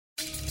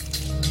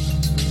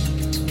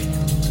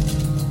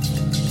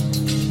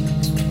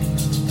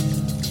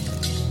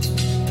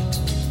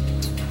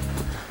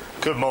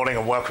Good morning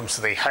and welcome to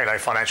the Halo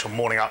Financial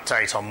Morning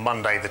Update on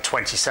Monday the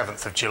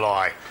 27th of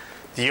July.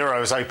 The euro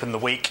has opened the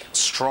week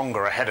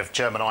stronger ahead of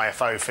German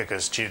IFO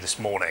figures due this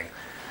morning.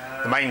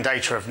 The main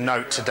data of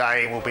note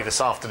today will be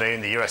this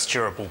afternoon the US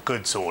durable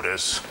goods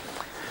orders.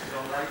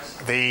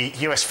 The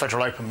US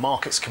Federal Open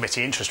Markets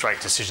Committee interest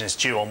rate decision is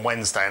due on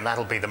Wednesday, and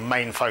that'll be the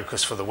main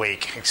focus for the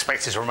week,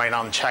 expected to remain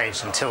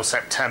unchanged until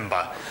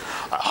September.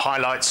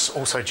 Highlights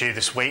also due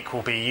this week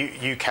will be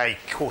UK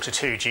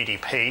Q2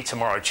 GDP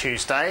tomorrow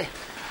Tuesday,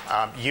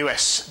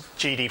 US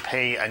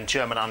GDP and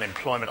German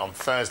unemployment on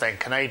Thursday, and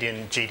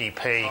Canadian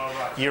GDP,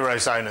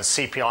 Eurozone and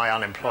CPI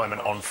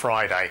unemployment on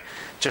Friday.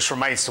 Just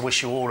remains to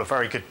wish you all a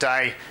very good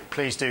day.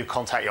 Please do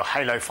contact your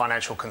Halo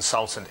financial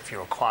consultant if you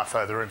require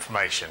further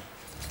information.